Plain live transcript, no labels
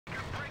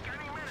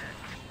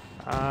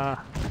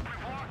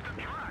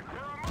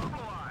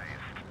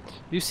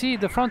You see,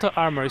 the frontal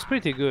armor is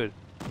pretty good.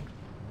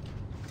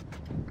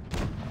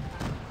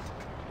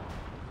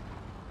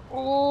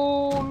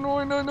 Oh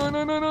no no no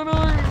no no no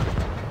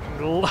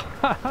no!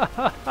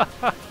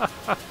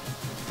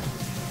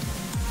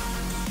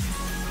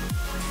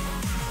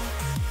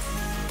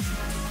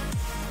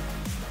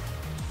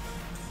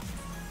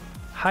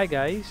 Hi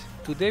guys,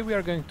 today we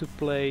are going to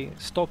play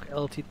stock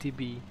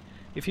LTTB.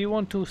 If you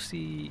want to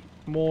see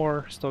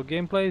more stock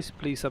gameplays,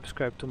 please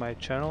subscribe to my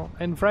channel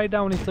and write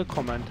down in the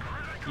comment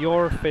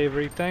your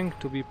favorite tank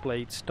to be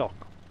played stock.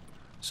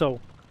 So,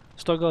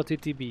 stock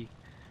LTTB.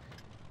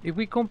 If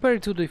we compare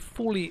it to the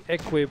fully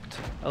equipped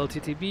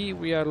LTTB,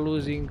 we are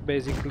losing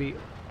basically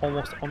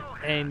almost on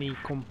any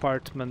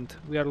compartment.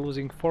 We are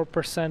losing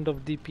 4%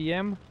 of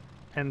DPM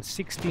and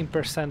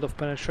 16% of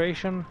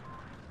penetration.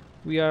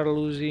 We are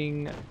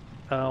losing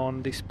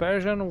on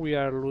dispersion, we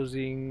are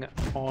losing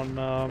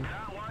on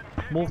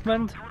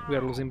movement, we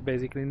are losing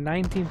basically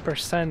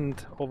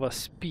 19% of a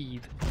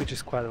speed, which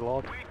is quite a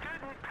lot.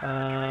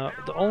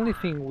 The only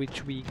thing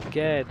which we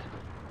get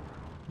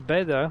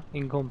better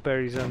in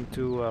comparison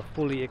to a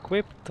fully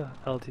equipped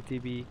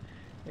LTTB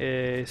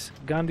is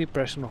gun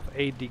depression of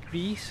 8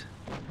 degrees.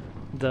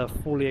 The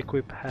fully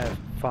equipped have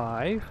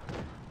 5,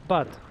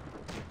 but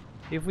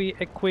if we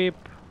equip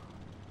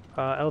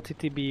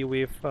LTTB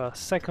with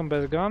second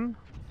best gun,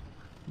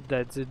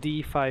 that's the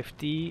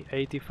D5T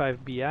 85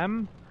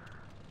 BM,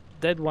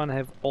 that one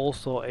have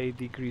also 8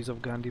 degrees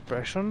of gun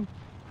depression,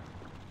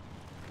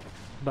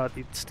 but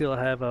it still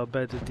have a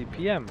better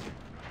DPM.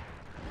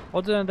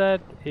 Other than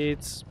that,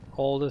 it's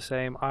all the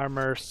same,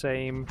 armor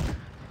same,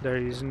 there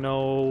is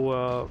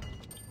no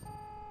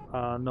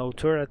no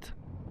turret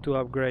to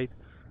upgrade,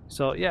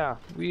 so yeah,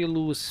 we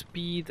lose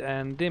speed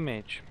and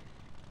damage.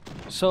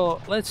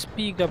 So let's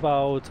speak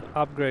about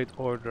upgrade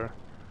order.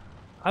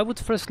 I would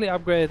firstly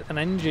upgrade an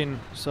engine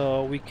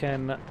so we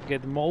can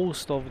get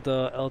most of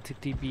the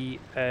LTTB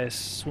as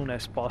soon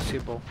as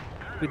possible.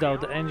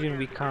 Without the engine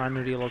we can't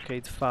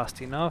relocate fast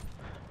enough,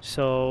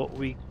 so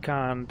we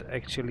can't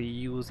actually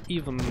use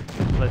even,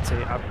 let's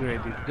say,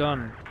 upgraded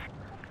gun.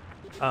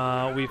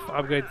 With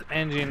upgraded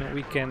engine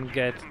we can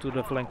get to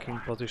the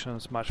flanking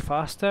positions much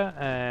faster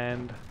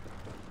and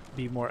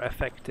be more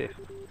effective.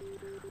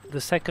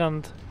 The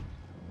second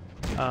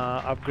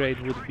upgrade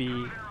would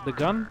be the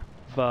gun,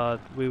 but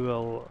we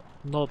will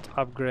not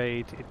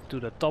upgrade it to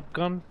the top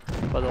gun,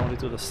 but only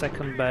to the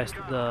second best,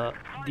 the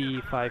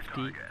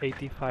D5T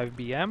 85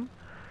 BM,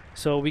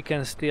 so we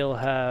can still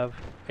have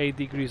 8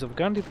 degrees of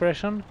gun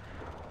depression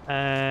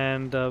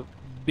and a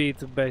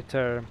bit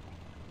better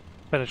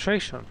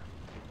penetration.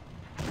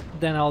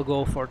 Then I'll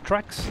go for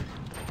tracks,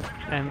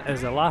 and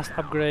as a last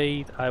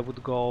upgrade I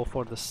would go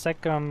for the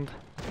second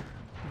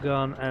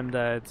gun, and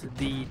that's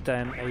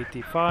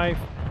D1085,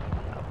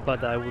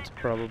 but I would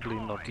probably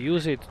not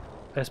use it,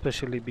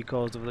 especially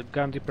because of the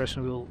gun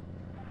depression will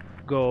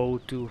go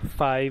to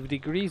 5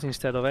 degrees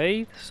instead of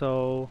 8,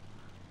 so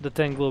the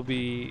tank will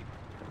be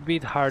a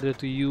bit harder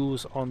to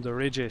use on the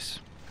ridges.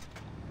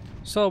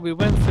 So we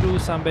went through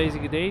some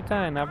basic data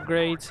and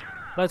upgrades.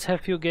 Let's have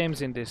few games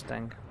in this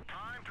tank.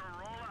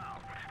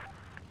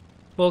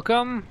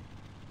 Welcome.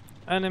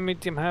 Enemy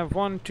team have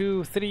 1,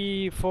 2,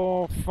 3,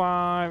 4,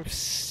 5,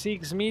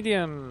 6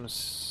 mediums,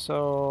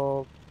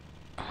 so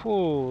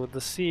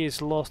the C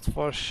is lost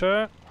for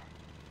sure.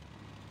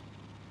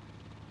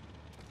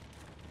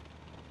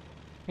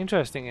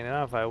 Interesting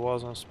enough, I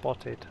wasn't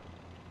spotted.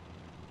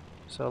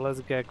 So let's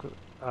get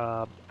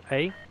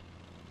A.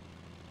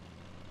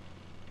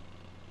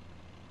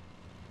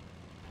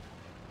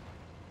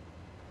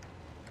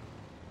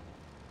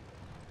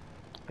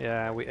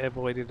 Yeah, we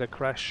avoided a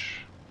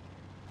crash.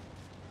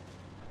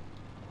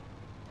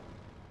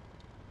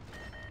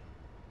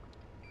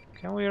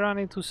 Can we run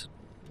into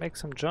make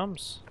some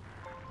jumps?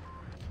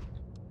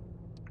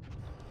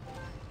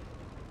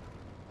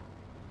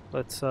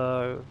 Let's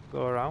go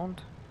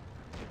around.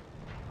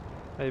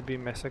 Maybe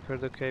massacre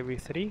the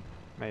KV3?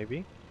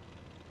 Maybe.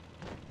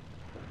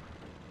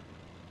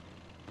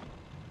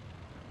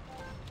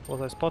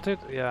 Was I spotted?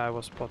 Yeah, I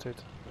was spotted.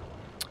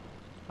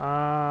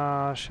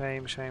 Ah,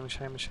 shame, shame,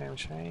 shame, shame,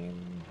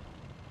 shame.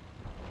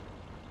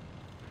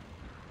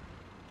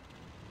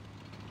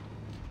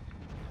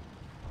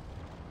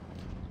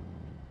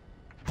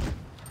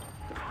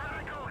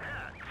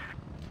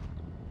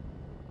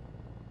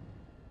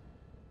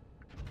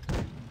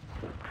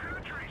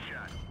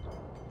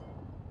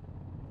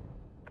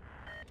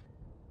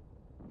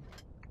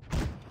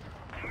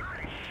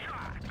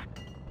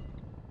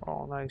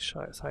 Oh, nice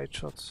side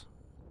shots.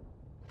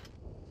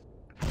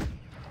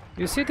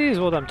 You see, this is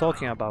what I'm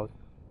talking about.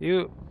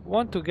 You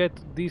want to get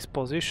these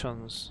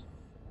positions.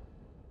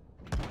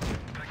 The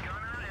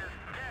gunner is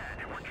dead,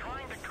 and we're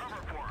trying to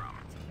cover for him.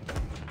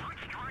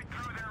 Punched right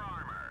through their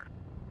armor.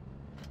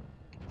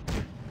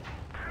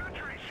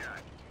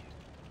 Penetration.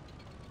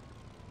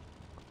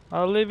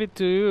 I'll leave it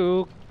to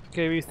you,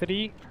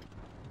 KV3.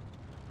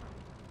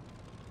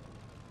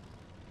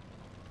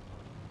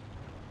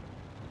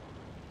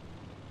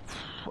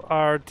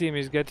 Our team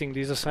is getting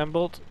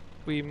disassembled.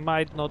 We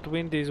might not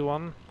win this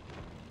one.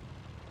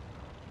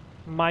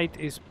 Might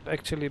is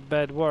actually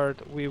bad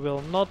word. We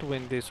will not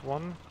win this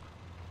one.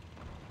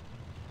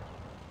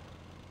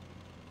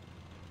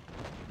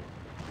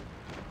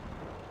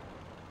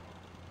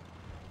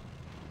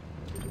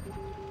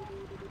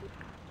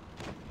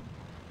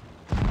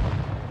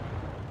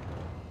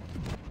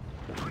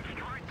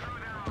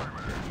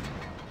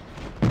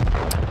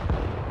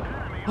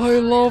 I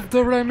love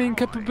the ramming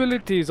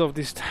capabilities of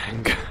this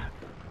tank.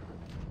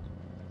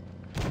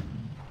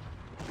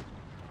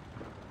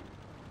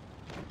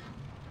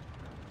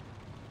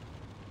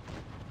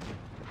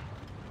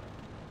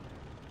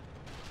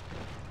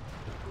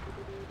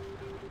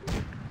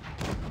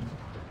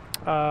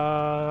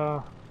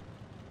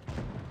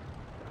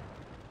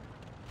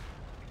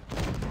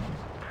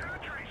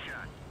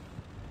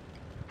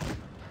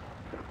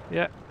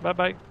 Yeah,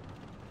 bye-bye.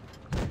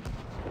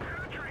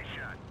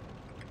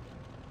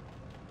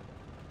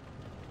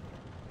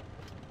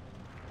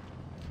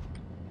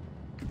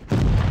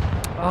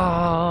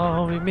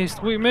 Oh,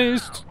 we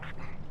missed!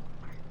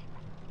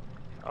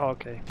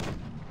 Okay.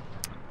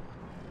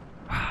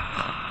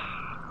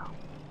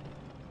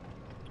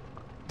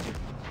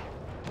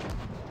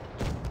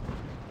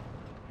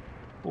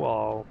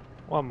 Whoa,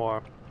 one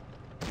more.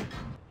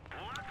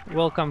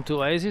 Welcome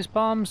to Oasis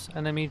Palms.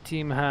 Enemy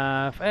team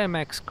have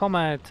AMX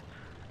Comet,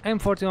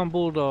 M41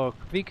 Bulldog,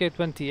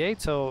 VK28,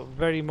 so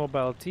very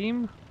mobile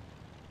team.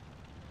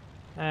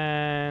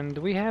 And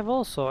we have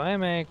also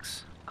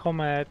AMX,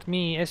 Comet,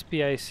 me,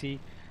 SPIC,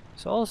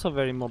 so also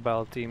very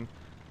mobile team.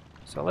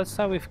 So let's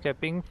start with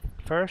capping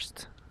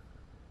first.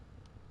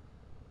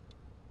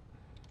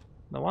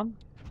 No one?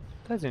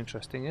 That's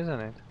interesting, isn't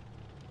it?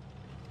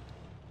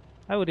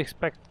 I would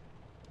expect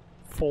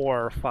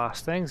 4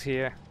 fast tanks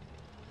here.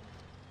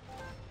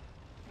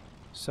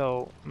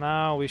 So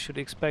now we should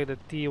expect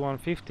that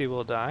T-150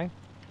 will die.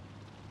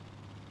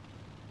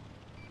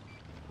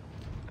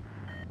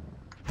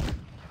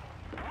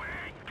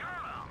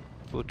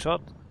 Good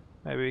shot.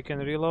 Maybe we can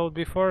reload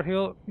before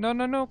he'll... No,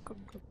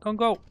 don't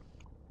go!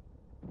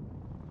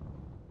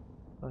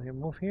 Will he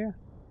move here?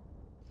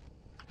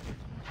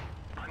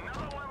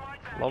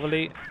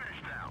 Lovely.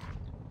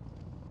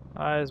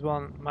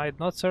 IS-1 might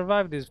not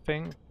survive this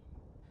thing.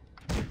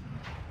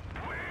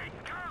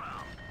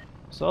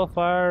 So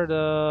far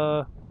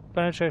the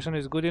penetration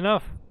is good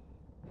enough.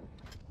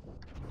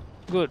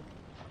 Good.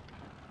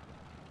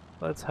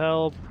 Let's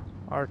help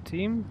our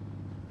team.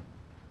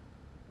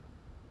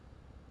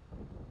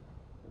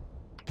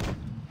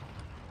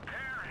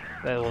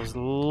 That was a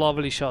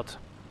lovely shot.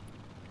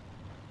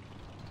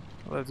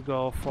 Let's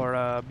go for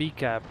a B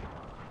cap.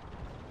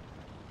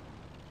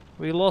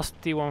 We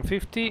lost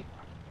T-150.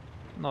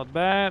 Not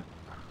bad.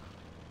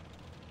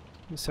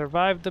 We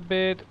survived a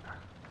bit.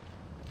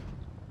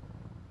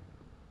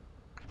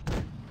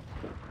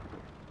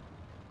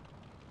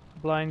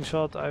 Blind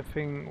shot I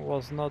think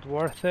was not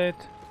worth it.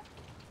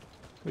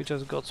 We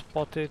just got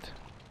spotted.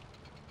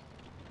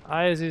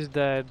 IS is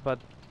dead, but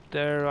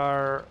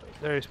there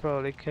is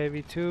probably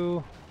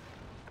KV2.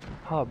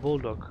 Ah,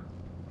 Bulldog.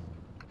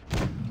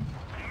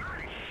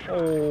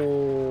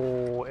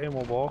 Oh,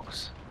 ammo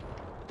box.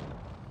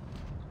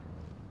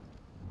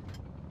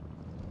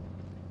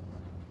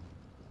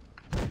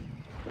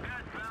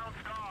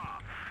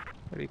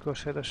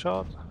 Ricochet a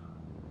shot.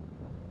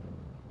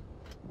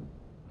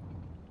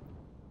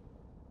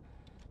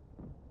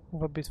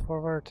 Move a bit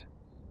forward.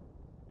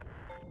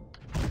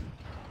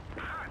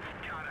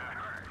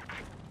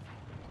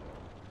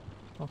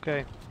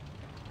 Okay.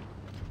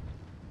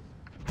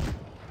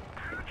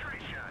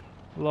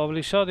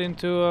 Lovely shot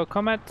into a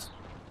Comet.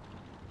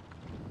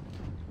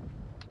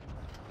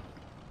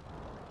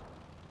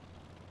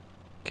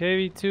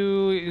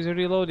 KV2 is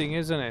reloading,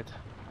 isn't it?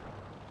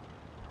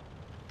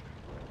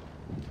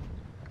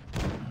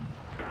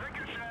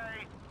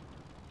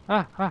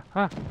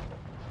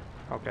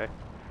 Okay.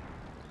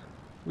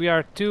 We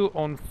are 5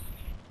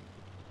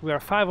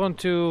 on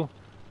 2.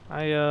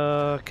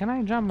 Can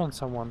I jump on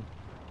someone?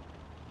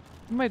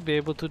 We might be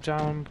able to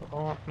jump.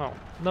 Oh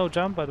no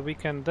jump, but we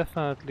can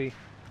definitely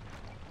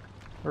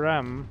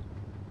ram.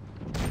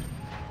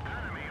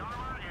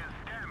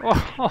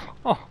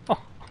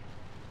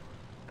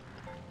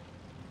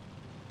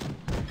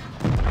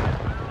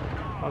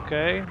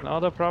 Okay,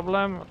 not a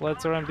problem.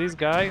 Let's ram this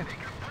guy.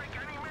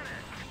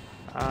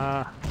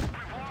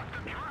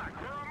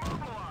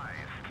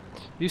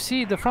 You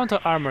see, the frontal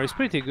armor is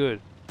pretty good.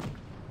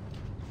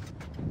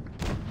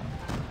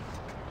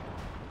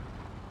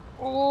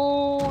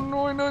 Oh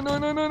no!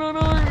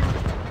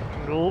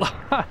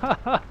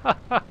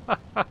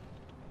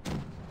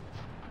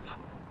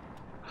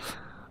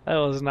 That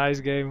was a nice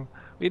game.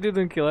 We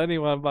didn't kill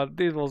anyone, but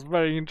this was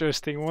very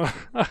interesting one.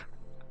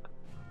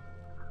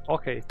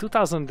 Okay,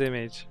 2000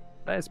 damage.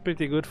 That's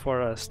pretty good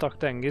for a stock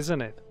tank,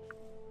 isn't it?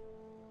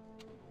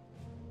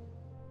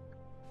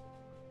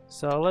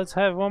 So let's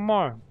have one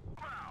more.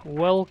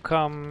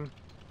 Welcome.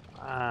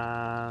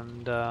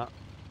 And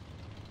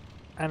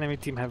enemy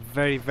team have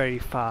very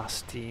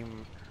fast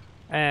team.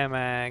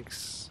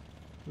 AMX,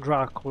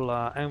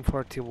 Dracula,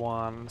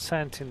 M41,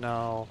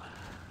 Sentinel,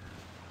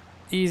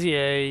 easy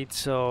 8,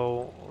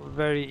 so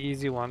very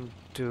easy one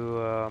to,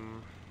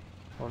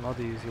 well, not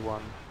easy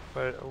one,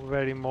 but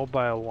very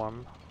mobile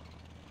one.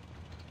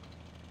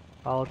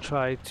 I'll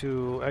try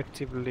to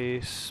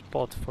actively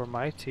spot for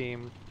my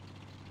team.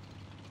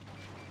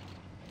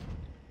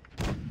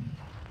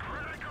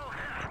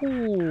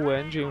 Ooh,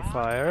 engine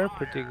fire,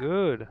 pretty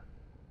good.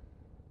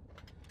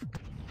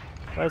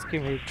 Let's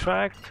keep it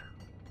tracked.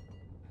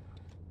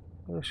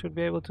 We should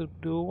be able to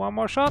do one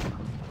more shot.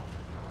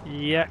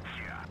 Yeah.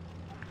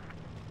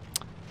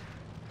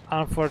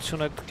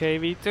 Unfortunate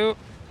KV2.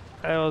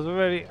 That was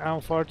very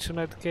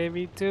unfortunate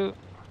KV2.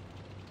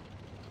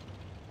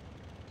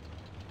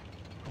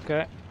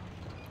 Okay.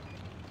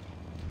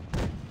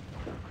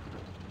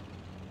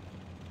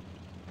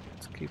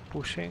 Let's keep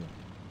pushing.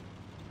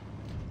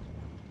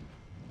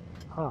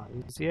 Ah,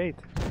 easy 8.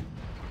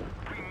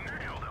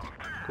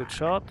 Good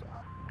shot.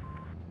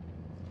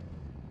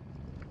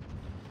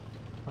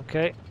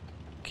 Okay.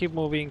 Keep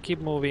moving, keep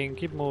moving,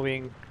 keep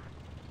moving.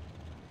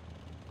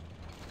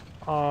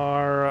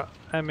 Our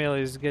Emil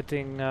is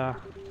getting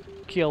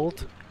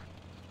killed,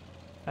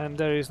 and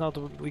there is not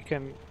much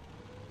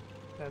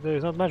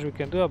we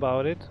can do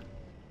about it.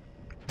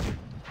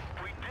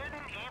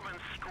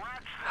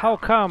 How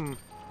come?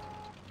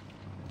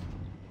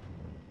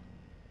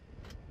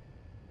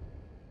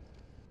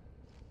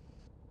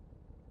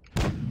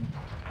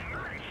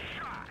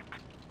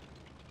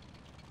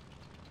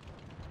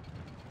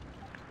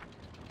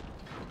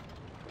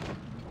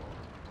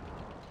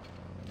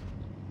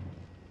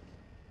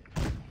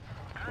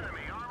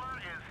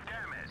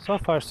 So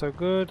far so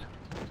good.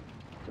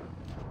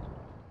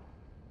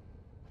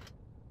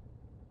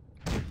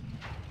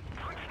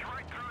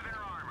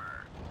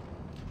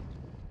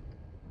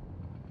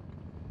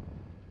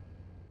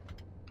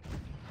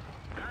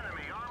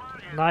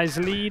 Nice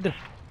lead.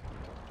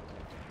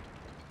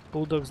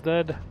 Bulldog's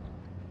dead.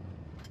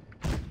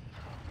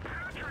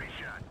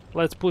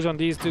 Let's push on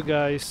these two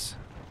guys.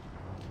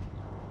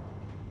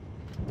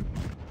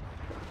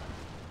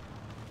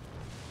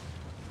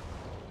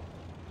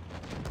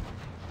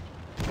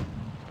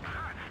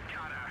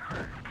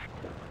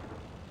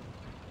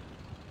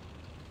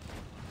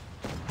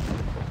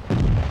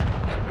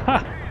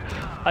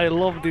 I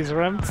love these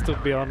ramps, to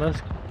be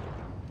honest.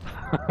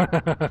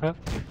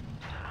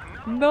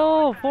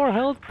 No, 4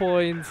 health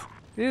points.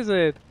 Is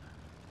it?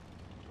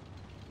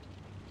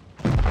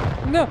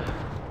 No!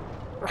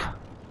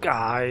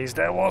 Guys,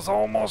 that was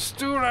almost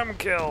 2 ram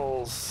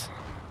kills.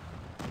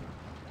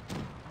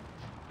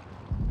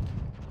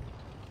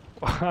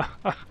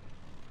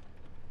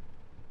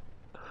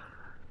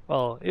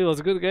 Well, it was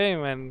a good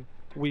game and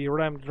we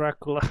rammed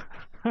Dracula.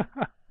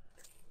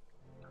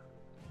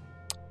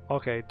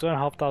 Okay,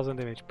 2,500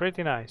 damage.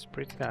 Pretty nice,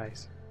 pretty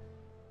nice.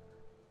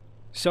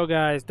 So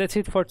guys, that's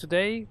it for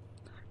today.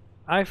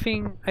 I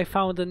think I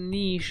found a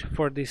niche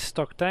for this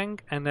stock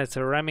tank, and that's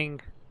a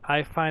ramming.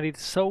 I find it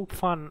so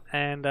fun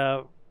and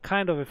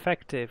kind of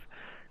effective.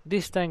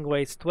 This tank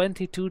weighs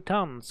 22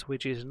 tons,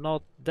 which is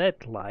not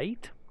that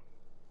light.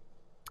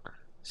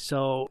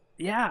 So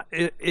yeah,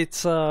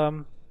 it's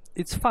fun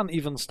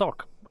even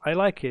stock. I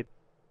like it.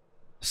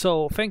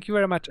 So thank you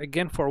very much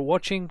again for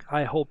watching.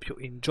 I hope you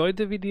enjoyed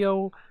the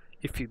video.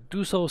 If you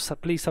do so,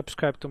 please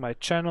subscribe to my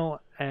channel,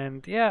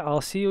 and yeah,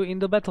 I'll see you in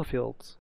the battlefield.